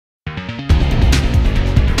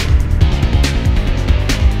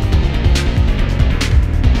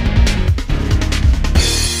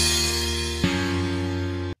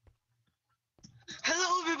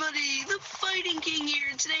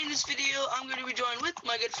to be joined with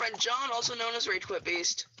my good friend John, also known as Rage Quit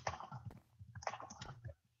Beast.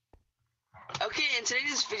 Okay, in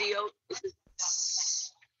today's video,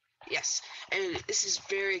 this is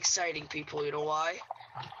very exciting, people. You know why?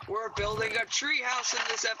 We're building a treehouse in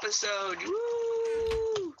this episode.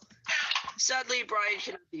 Woo! Sadly, Brian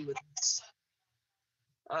cannot be with us.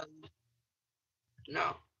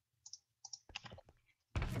 No.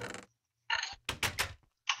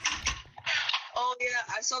 Oh yeah,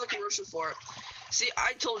 I saw the commercial for it. See,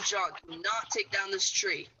 I told John to not take down this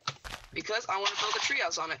tree because I want to build a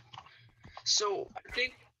treehouse on it. So I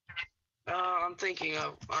think I'm thinking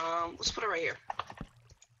of let's put it right here.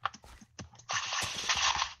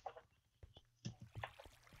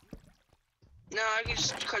 No, I can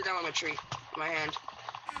just cut it down on my tree, my hand.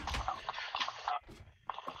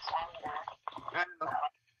 I don't know.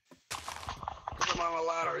 Because I'm on a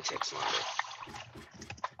ladder, it takes longer.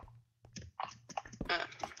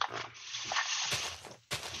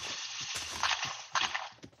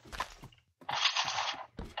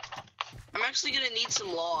 I'm actually gonna need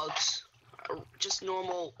some logs, just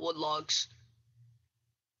normal wood logs.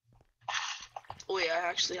 Oh yeah, I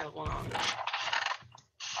actually have one on.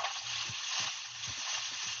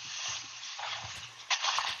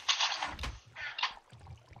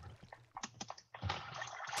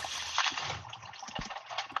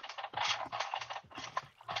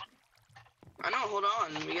 I know, hold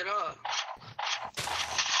on, let me get up.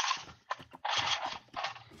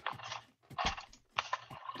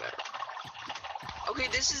 Okay,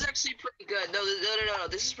 this is actually pretty good. No,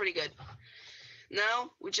 this is pretty good.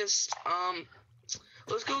 Now, we just,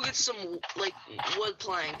 let's go get some, like, wood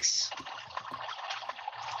planks.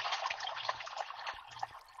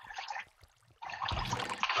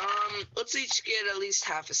 Let's each get at least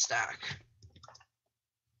half a stack.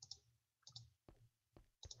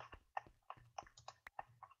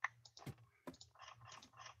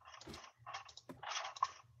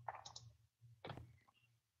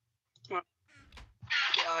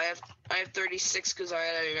 I have 36 because I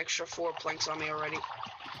had an extra 4 planks on me already.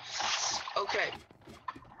 Okay.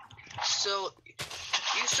 So,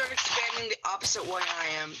 you start expanding the opposite way I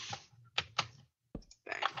am.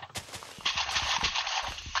 Bang.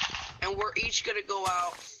 And we're each gonna go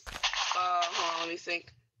out, hold on, let me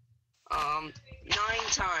think. 9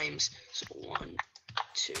 times. So, 1,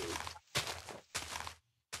 2,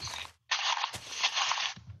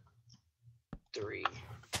 3,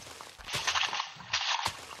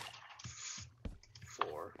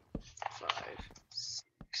 4, 5,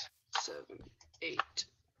 6, 7, 8,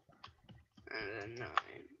 and then 9.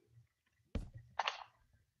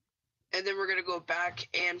 And then we're gonna go back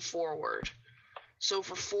and forward. So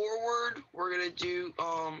for forward, we're gonna do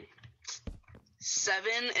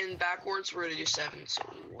 7, and backwards we're gonna do 7. So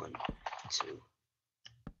 1, 2,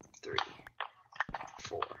 3,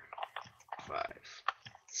 4, 5,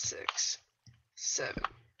 6, 7.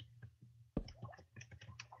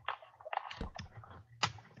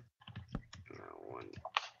 Now 1,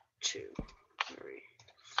 2, 3,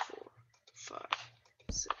 4, 5,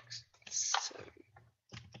 6, 7.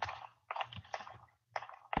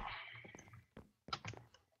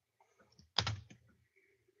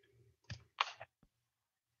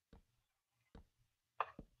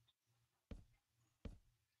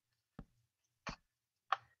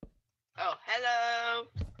 Oh, hello.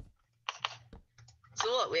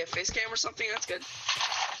 So look, we have face cam or something. That's good.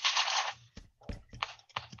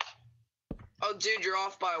 Oh, dude, you're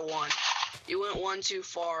off by 1. You went 1 too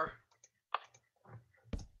far.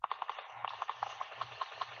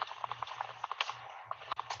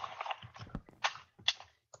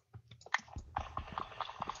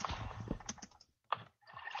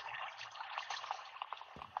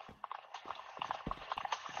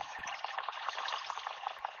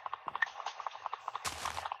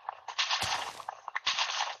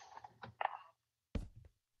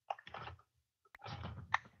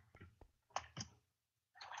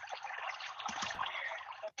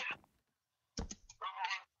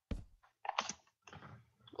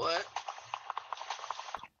 What?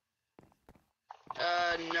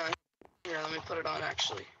 No. Here, let me put it on,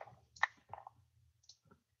 actually.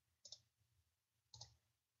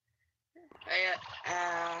 Hey,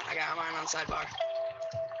 I got mine on sidebar.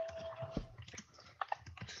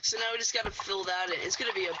 So now we just gotta fill that in. It's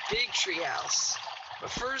gonna be a big treehouse. But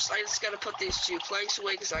first, I just gotta put these 2 planks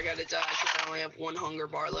away because I gotta die because I only have 1 hunger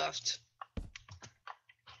bar left.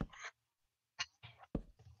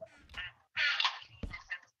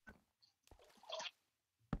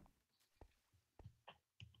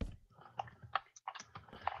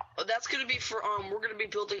 That's gonna be for we're gonna be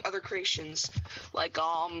building other creations like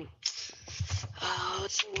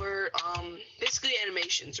what's the word? Basically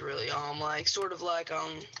animations, really. Like sort of like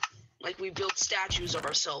we build statues of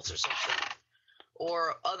ourselves or something,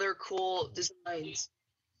 or other cool designs.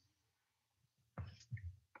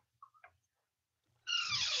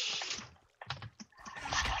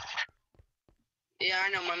 Yeah, I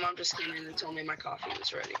know. My mom just came in and told me my coffee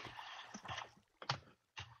was ready.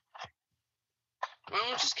 My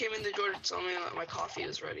mom just came in the door to tell me that my coffee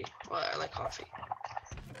was ready. Well, I like coffee.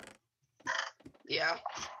 Yeah.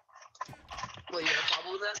 Well, you got a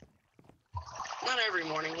problem with that? Not every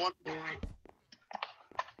morning, once in a while.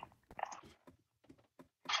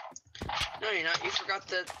 No, you're not. You forgot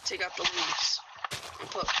to take out the leaves and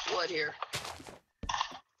put wood here.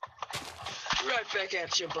 Right back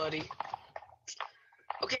at you, buddy.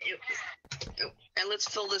 Okay, and let's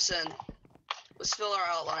fill this in. Let's fill our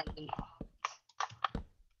outline in.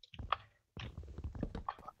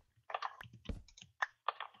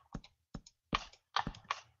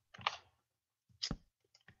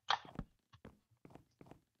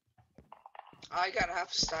 I got a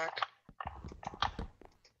half a stack.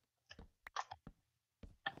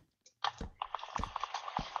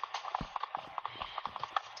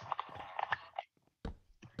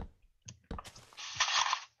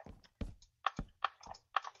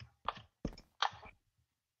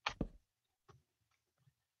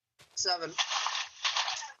 Seven.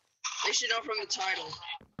 They should know from the title.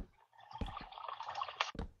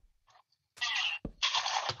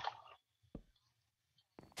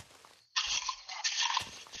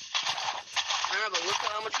 I know, but look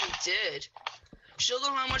how much we did. Show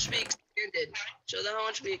them how much we expanded. Show them how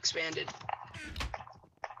much we expanded.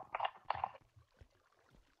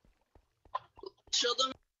 Show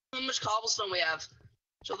them how much cobblestone we have.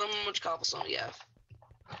 Show them how much cobblestone we have.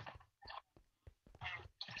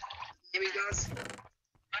 Maybe guys.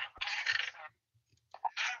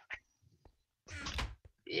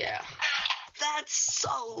 Yeah. That's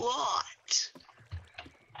a lot.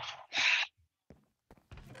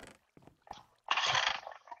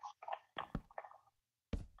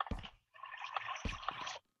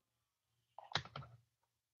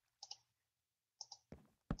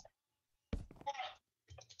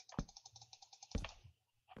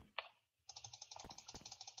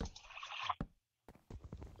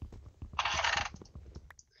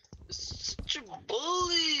 Such a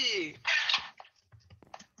bully.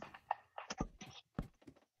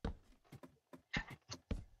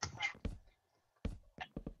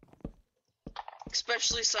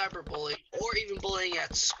 Especially cyberbullying, or even bullying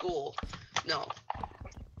at school. No.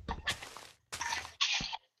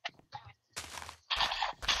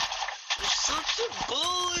 You're such a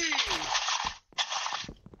bully!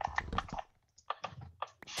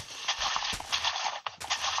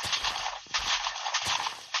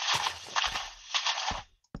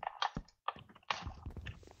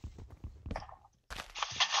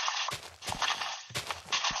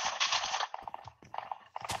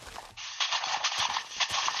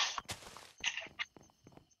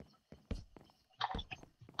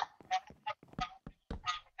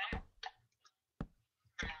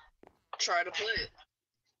 Try to play it.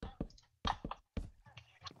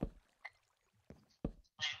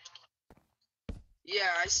 Yeah,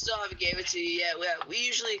 I still haven't gave it to you yet. We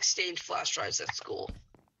usually exchange flash drives at school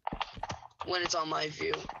when it's on my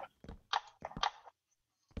view.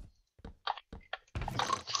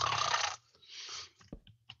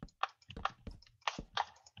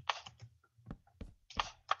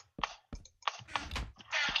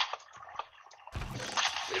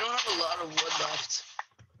 We don't have a lot of wood left.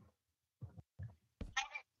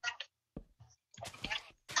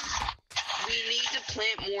 We need to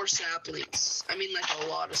plant more saplings. I mean, like a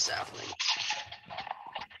lot of saplings.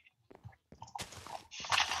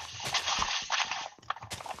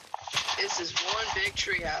 This is one big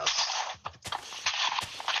treehouse.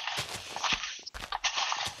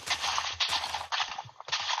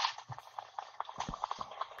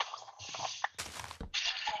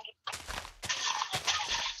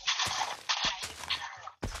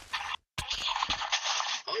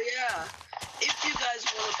 Oh yeah. If you guys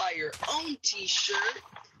want to buy your own t-shirt,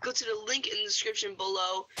 go to the link in the description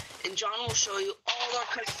below, and John will show you all our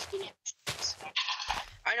custom t-shirts.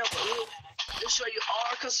 I know, but we'll show you all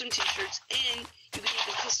our custom t-shirts, and you can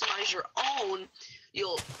even customize your own.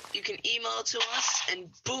 You can email it to us, and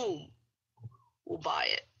boom, we'll buy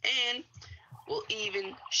it, and we'll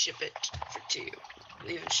even ship it to you.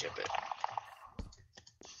 We'll even ship it.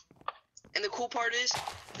 And the cool part is,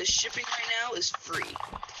 the shipping right now is free.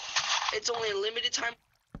 It's only a limited time.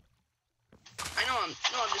 I'm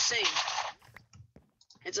just saying.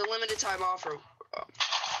 It's a limited time offer. But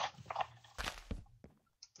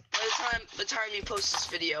it's the time you post this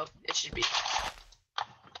video, it should be.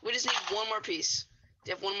 We just need one more piece.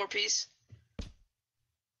 Do you have one more piece?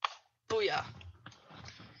 Booyah.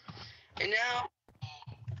 And now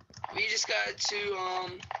we just got to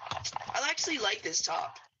I actually like this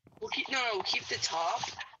top. We'll keep we'll keep the top.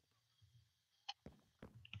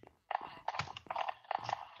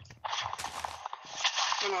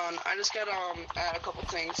 Hold on, I just gotta add a couple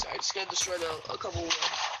things. I just gotta destroy a couple wood.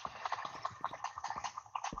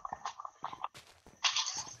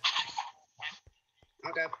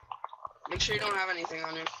 Okay. Make sure you don't have anything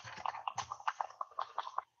on you.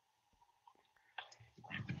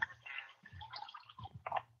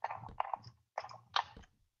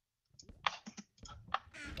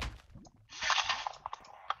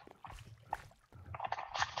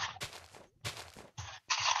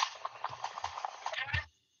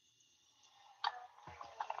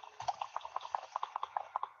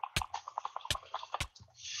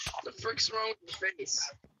 The frick's wrong with your face?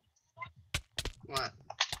 What?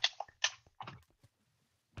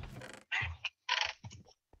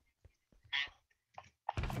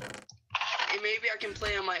 And maybe I can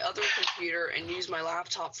play on my other computer and use my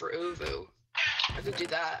laptop for Uvu. I could do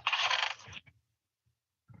that.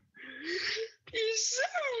 You're so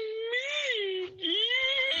mean!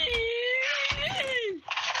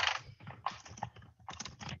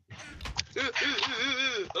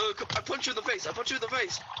 I punch you in the face. I punch you in the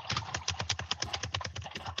face.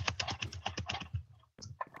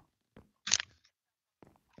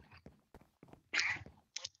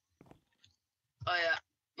 Oh yeah,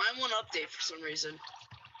 mine won't update for some reason.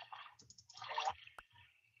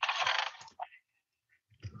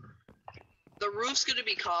 The roof's gonna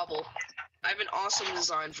be cobble. I have an awesome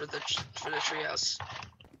design for the treehouse.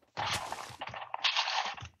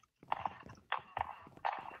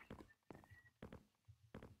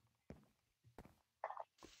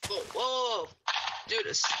 Whoa, dude,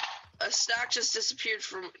 a stack just disappeared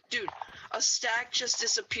from, a stack just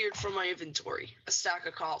disappeared from my inventory. A stack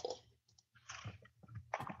of cobble.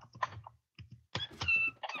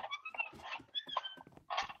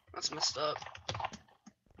 That's messed up.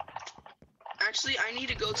 Actually, I need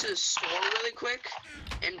to go to the store really quick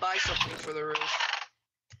and buy something for the roof.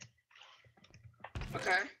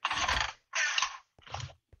 Okay.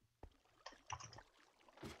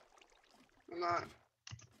 I'm not.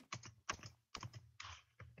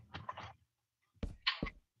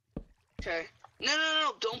 Okay.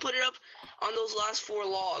 No, don't put it up on those last 4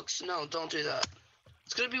 logs. No, don't do that.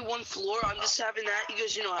 It's gonna be 1 floor. I'm just having that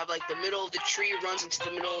because, you know, have like the middle of the tree runs into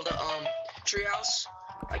the middle of the treehouse,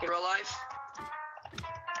 like in real life.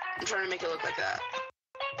 I'm trying to make it look like that.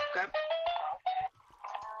 Okay.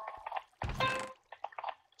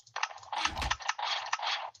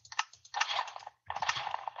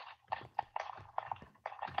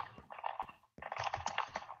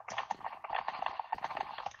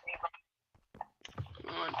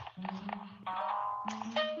 Come on.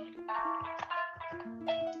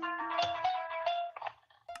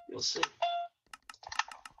 We'll see.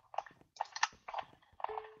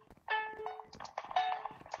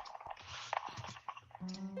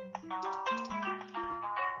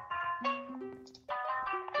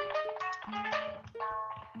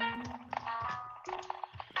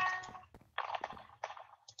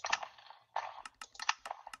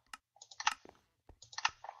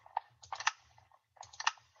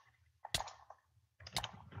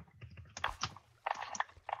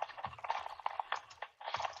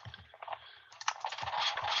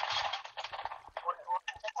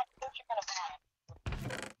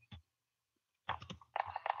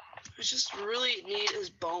 I just really need his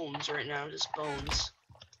bones right now, just bones.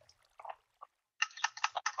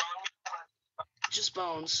 Just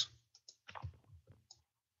bones.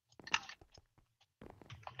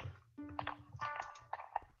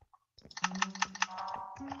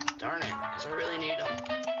 Darn it, because I really need them.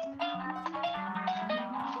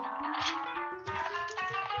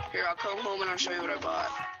 Here, I'll come home and I'll show you what I bought.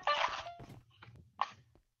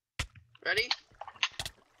 Ready?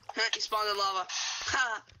 You spawned in lava.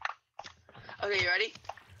 Ha! Okay, you ready?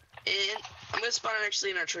 And I'm gonna spawn it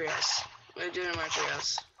actually in our treehouse. I'm gonna do it in my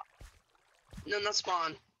treehouse. No, not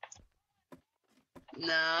spawn.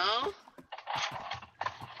 No.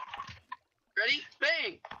 Ready?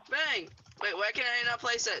 Bang! Bang! Wait, why can I not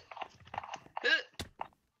place it?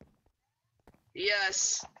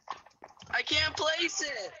 Yes. I can't place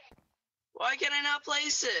it! Why can I not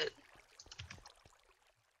place it?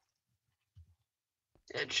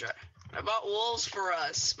 Yeah, try. I bought wolves for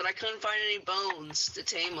us, but I couldn't find any bones to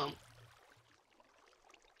tame them.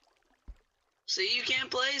 See, you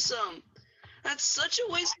can't place them. That's such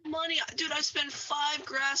a waste of money. Dude, I spent 5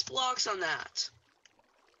 grass blocks on that.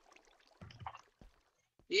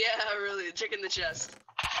 Yeah, really. Check in the chest.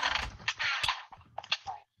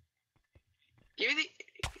 Give me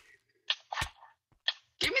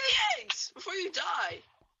the eggs before you die.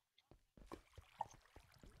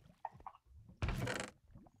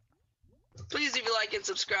 Please leave a like and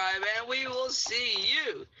subscribe, and we will see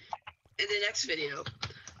you in the next video.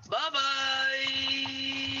 Bye-bye.